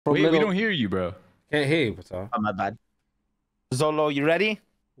Wait, we don't hear you, bro. Can't hear you, what's up? Oh, my bad. Zolo, you ready?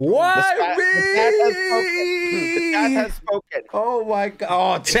 What? The chat has spoken. The chat has spoken. Oh my god.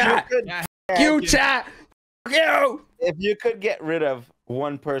 Oh, chat. You chat. You. If you could get rid of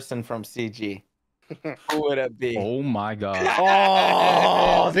one person from CG, who would it be? Oh my god.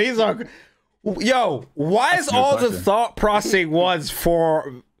 Oh, these are. Yo, why is all the thought processing was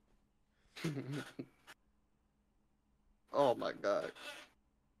for? Oh my god.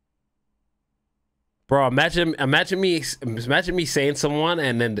 Bro, imagine me saying someone,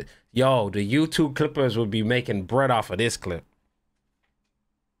 and then yo, the YouTube clippers would be making bread off of this clip.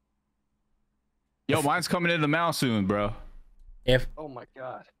 Yo, mine's coming in the mail soon, bro. Oh my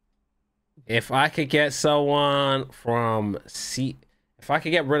god. If I could get someone from if I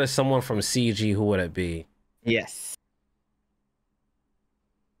could get rid of someone from CG, who would it be? Yes.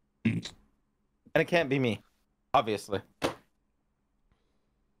 And it can't be me, obviously.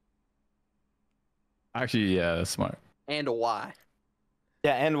 Actually, yeah, that's smart. And why?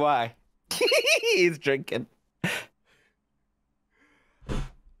 Yeah, and why? He's drinking.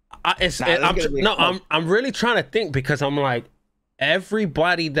 I'm really trying to think, because I'm like,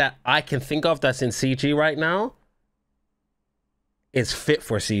 everybody that I can think of that's in CG right now is fit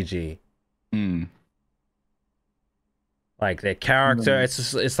for CG. Like their character,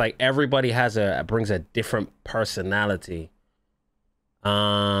 it's like everybody brings a different personality.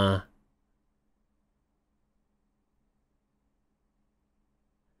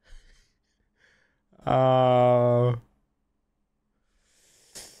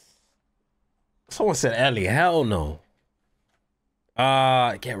 Someone said Ellie. Hell no.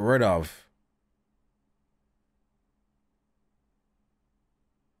 Get rid of.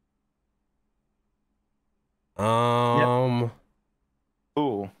 Yep.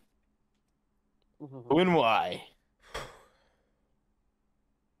 Who and why?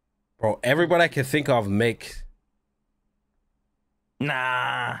 Bro, everybody I can think of make.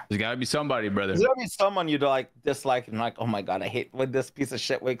 Nah. There's gotta be somebody, brother. There's gotta be someone you'd like dislike and like, oh my god, I hate when this piece of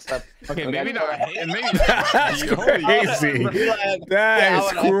shit wakes up. Okay, maybe not. Maybe That's crazy.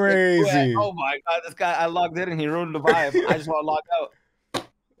 That's crazy. Oh my god, this guy, I logged in and he ruined the vibe. I just want to log out.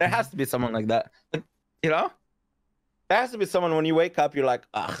 There has to be someone like that. Like, you know? There has to be someone when you wake up, you're like,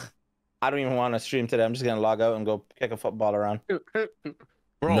 ugh, I don't even want to stream today. I'm just gonna log out and go kick a football around. Bro,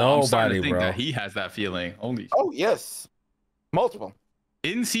 I'm starting to think that he has that feeling. Only. Oh yes. Multiple.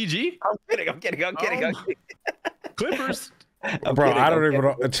 In CG? I'm kidding. Clippers. Bro, I don't even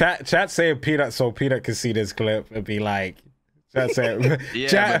know. Chat saying Peanut so Peanut can see this clip and be like, chat saying, yeah,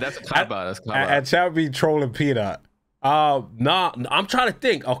 chat, but that's a cop out. And chat be trolling Peanut. Nah, I'm trying to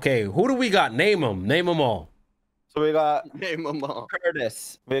think. Okay, who do we got? Name them all. So we got Name them all.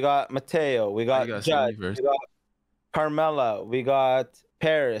 Curtis, we got Mateo, we got Judd, we got Carmela, we got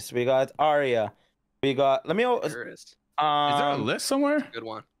Paris, we got Aria, we got. Let me. Paris. Is there a list somewhere? Good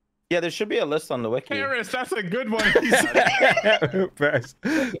one. Yeah, there should be a list on the wiki. Paris, that's a good one.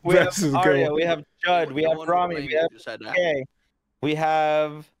 We have Aria, we have Judd, we have Rami, we have Kay, we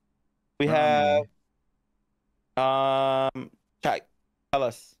have Chang. Tell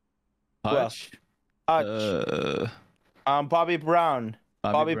us. Hutch. Bobby Brown.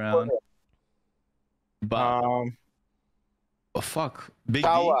 Bobby Brown. Porter. Oh fuck. Big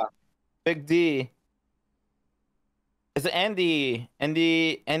Kawa, Big D. Is it Andy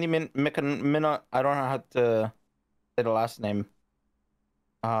Minot? I don't know how to say the last name.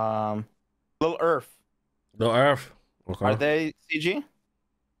 Lil Earth. Lil Earth. Okay. Are they CG?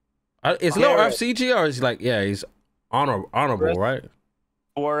 Is Lil Earth CG, or is he like, yeah, he's honorable, right?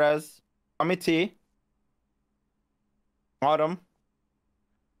 Flores. Amity. Autumn.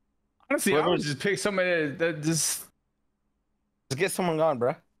 Honestly, I would just pick somebody that just get someone gone,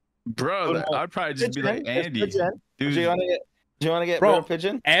 bro. Bro, I'd probably just be like Andy. Dude, do you want to get bro, rid of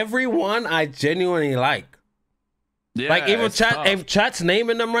Pigeon? Everyone I genuinely like. Yeah, like even if chat's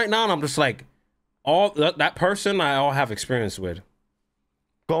naming them right now, and I'm just like, all that person I all have experience with.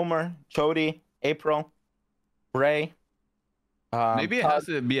 Gomer, Chody, April, Ray. Maybe it has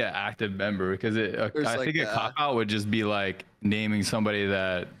to be an active member, because I think a cop out would just be like naming somebody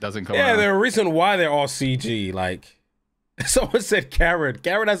that doesn't come. Yeah, there's a reason why they're all CG. Like someone said, Karen.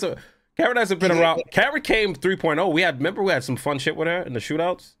 Karen hasn't been around. Karen came 3.0. Remember we had some fun shit with her in the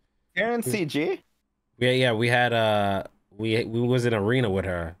shootouts. Karen CG. Yeah, we had we was in arena with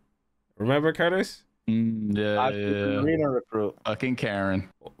her. Remember, Curtis? Yeah. Arena recruit. Fucking Karen.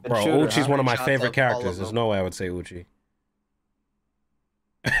 Bro, Uchi's one of my favorite characters. There's no way I would say Uchi.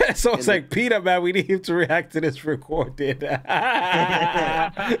 So it's like, Peter, man, we need him to react to this recorded.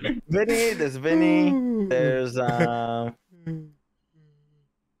 Vinny, there's Vinny. There's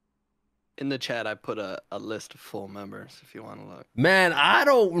In the chat, I put a list of full members if you want to look. Man, I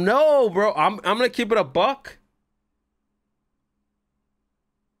don't know, bro. I'm gonna keep it a buck.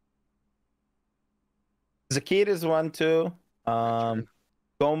 Zakid is one too.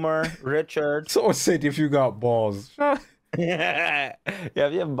 Gomer, Richard. Someone said if you got balls. Yeah,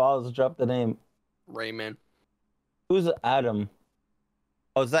 if you have balls, drop the name. Rayman. Who's Adam?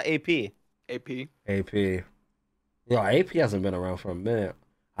 Oh, is that AP? AP. AP. Yo, AP hasn't been around for a minute.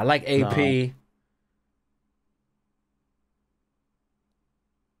 I like AP. No.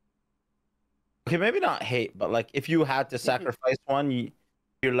 Okay, maybe not hate, but like if you had to sacrifice one,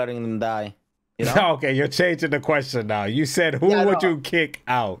 you're letting them die. You know? Okay, you're changing the question now. You said who would you kick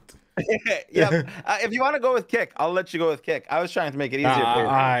out? Yeah, if you want to go with Kick, I'll let you go with Kick. I was trying to make it easier for you.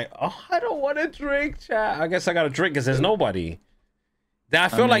 I don't want to drink, chat. I guess I got to drink because there's nobody. I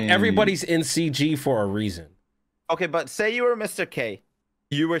feel like everybody's in CG for a reason. Okay, but say you were Mr. K.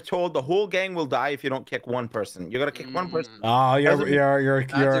 You were told the whole gang will die if you don't kick one person. You're gonna kick one person. Oh, That's a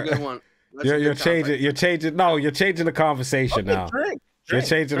good one. You're changing. No, you're changing the conversation now. Drink, you're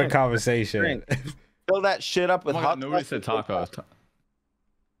changing the conversation. Fill that shit up with hot. Nobody said taco.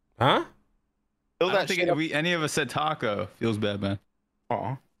 Huh? Fill I that don't think shit up. any of us said taco. Feels bad, man. Aw.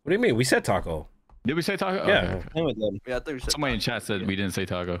 What do you mean? We said taco. Did we say taco? Yeah. Okay. Yeah, I thought you said Somebody in chat said we didn't say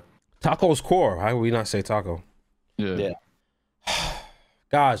taco. Taco's core. How would we not say taco? Yeah.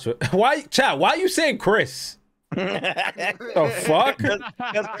 Gosh, why, chat? Why are you saying Chris? The fuck? Because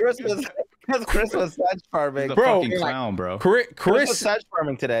Chris was sedge farming. He's a Bro, fucking clown, bro. Chris was Chris, sedge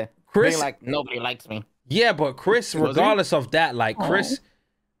farming today. Chris, Being like, nobody likes me. yeah, but Chris, Was he? regardless of that, like Chris,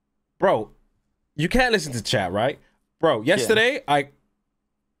 bro, you can't listen to chat, right? Bro, yesterday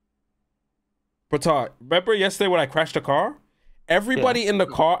remember yesterday when I crashed the car? Everybody in the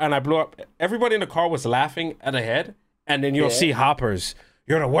car and I blew up. Everybody in the car was laughing at the head, and then you'll see hoppers.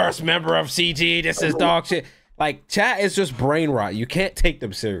 You're the worst member of CG. This is dog shit. Like chat is just brain rot. You can't take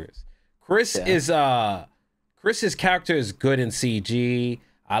them serious. Chris is Chris's character is good in CG.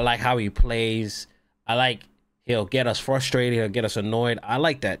 I like how he plays. I like he'll get us frustrated. He'll get us annoyed. I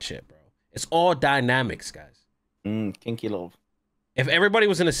like that shit, bro. It's all dynamics, guys. Kinky love. If everybody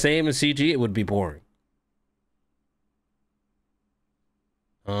was in the same in CG, it would be boring.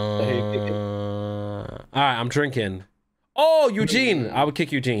 All right, I'm drinking. Oh, Eugene. I would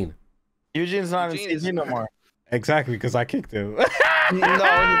kick Eugene. Eugene's not in CG no more. Exactly, because I kicked him. No, he's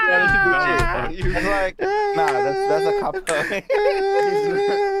not in CG. It's like, nah, that's a cop.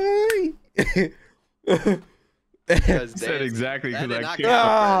 Said exactly because I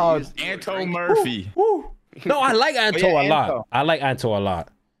kicked Anto Murphy. No, I like Anto a lot. I like Anto a lot.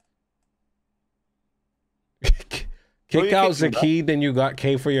 Kick out Zakid, then you got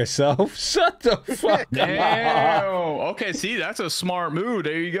K for yourself. Shut the fuck Damn. Okay, see, that's a smart move.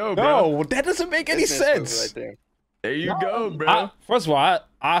 There you go, bro. No, that doesn't make any sense. Right there you go, bro. First of all,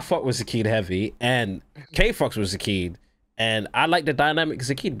 I fuck with Zakid heavy, and K fucks with Zakid, and I like the dynamic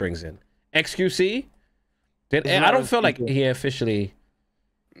Zakid brings in. XQC, I don't feel like he officially.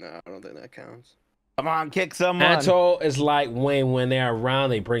 No, I don't think that counts. Come on, kick someone. Anto is like when they're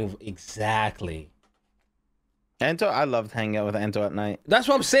around, they bring exactly. Anto, I loved hanging out with Anto at night. That's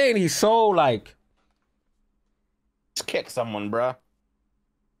what I'm saying. He's so like. Just kick someone, bruh.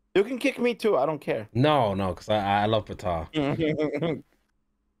 You can kick me too. I don't care. No, because I love Pata.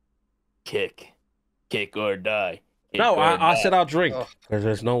 Kick or die. I said I'll drink because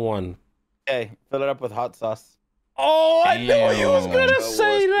there's no one. Hey, fill it up with hot sauce. Oh, I knew you was gonna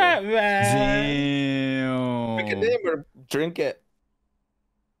say that, man. Damn. Pick a name or drink it.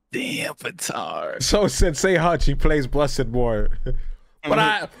 Damn, Patar. So Sensei Hutch, he plays Blessed more.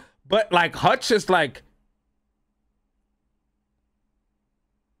 But like Hutch is like.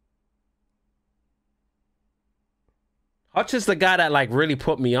 Hutch is the guy that like really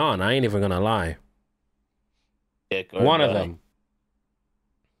put me on. I ain't even gonna lie. One of them.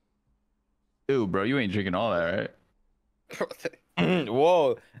 Dude, bro, you ain't drinking all that, right?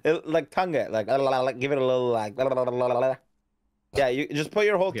 Whoa, like tongue it, like give it a little like. Yeah, you just put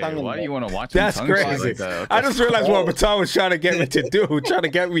your whole tongue in. Why do you want to watch? That's crazy. Like that? I just realized what Baton was trying to get me to do, trying to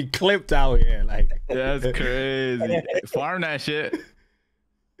get me clipped out here. Like that's crazy. Farm that shit.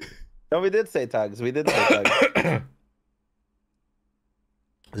 No, we did say tugs. We did say tugs.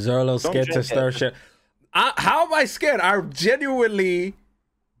 Zolo scared to stir shit. How am I scared? I genuinely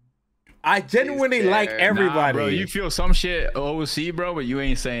like everybody. Nah, bro, you feel some shit OC, bro, but you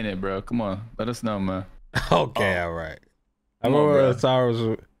ain't saying it, bro. Come on, let us know, man. Okay, all right. I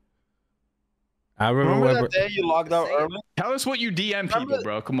I remember that day you logged out early. Tell us what you DM people,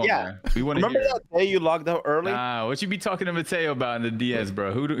 bro. Come on, man. We want to hear. Remember that day you logged out early? Nah, what you be talking to Mateo about in the DMs,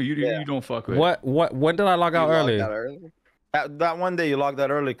 bro? Who do you don't fuck with? When did I log out early? That one day you logged out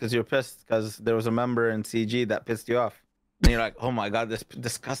early because you're pissed because there was a member in CG that pissed you off. And you're like, oh my god, this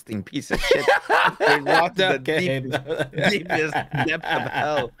disgusting piece of shit. They walked the deepest depths of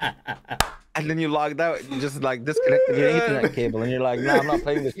hell. And then you logged out and you just like disconnected your Ethernet cable and you're like, nah, I'm not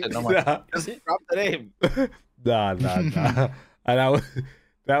playing this shit no more. Just drop the name. Nah. And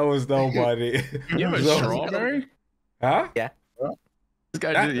that was nobody. You have a strawberry? Huh? Yeah.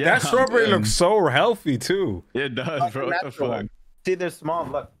 That strawberry looks so healthy too. Yeah, it does, bro. What the fuck? See, they're small.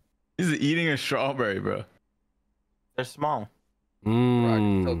 Look. He's eating a strawberry, bro. They're small. Bro, I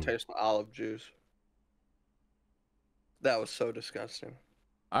can still taste my olive juice. That was so disgusting.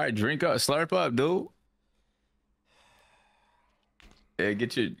 All right, drink up, slurp up, dude. Yeah,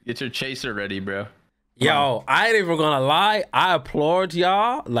 get your chaser ready, bro. Yo, I ain't even gonna lie. I applaud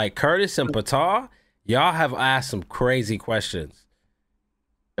y'all, like Curtis and Patar. Y'all have asked some crazy questions.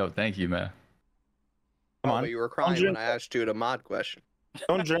 Yo, thank you, man. Come on. You were crying when I asked you the mod question.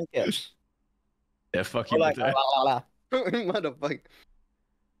 Don't drink it. Yeah, fuck you like, with that. Motherfucker.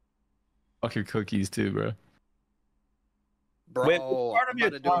 Fuck your cookies too, bro. Bro, Wait, I'm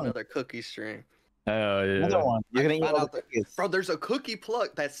about to do another cookie stream. Hell yeah. Another one. You're gonna eat all the cookies. Bro, there's a cookie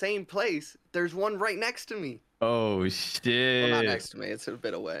plug. That same place. There's one right next to me. Oh shit. Well, not next to me. It's a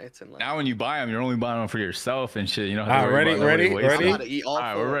bit away. It's in. Like... Now when you buy them, you're only buying them for yourself and shit. You know. Ready. I'm to eat all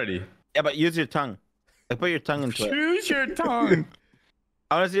right, we're ready. Yeah, but use your tongue. Like, put your tongue into it. Use your tongue.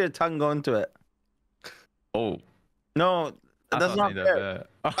 I want to see your tongue go into it. Oh. No, that's not fair.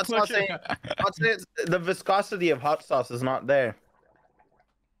 That's not saying. The viscosity of hot sauce is not there.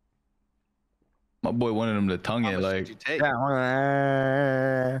 My boy wanted him to tongue it like.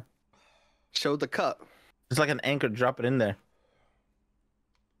 Yeah. Show the cup. It's like an anchor. Drop it in there.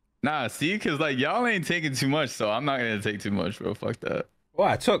 Nah, see, cause like y'all ain't taking too much, so I'm not gonna take too much, bro. Fuck that. Well,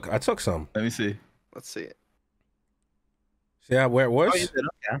 I took some. Let me see. Let's see it. See where it was? Oh, you did?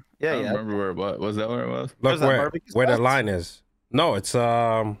 Yeah. I don't remember where it was. Was that where it was? Look where the line is. No, it's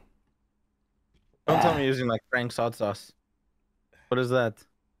Don't tell me you're using like Frank's hot sauce. What is that?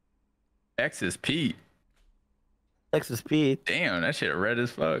 Texas Pete. Texas Pete. Damn, that shit red as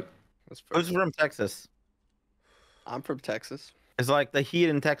fuck. Who's from Texas? I'm from Texas. Is like the heat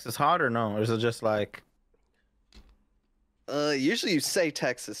in Texas hot or no? Or is it just like? Usually you say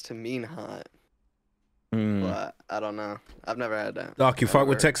Texas to mean hot. But I don't know. I've never had that. Doc, you fuck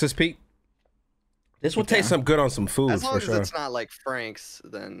with Texas Pete? This will taste some good on some food as long for as sure. It's not like Frank's,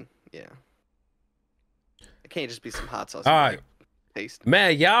 then yeah. It can't just be some hot sauce. All right. Taste.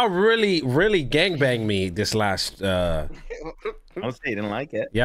 Man, y'all really gangbanged me this last I'll say you didn't like it.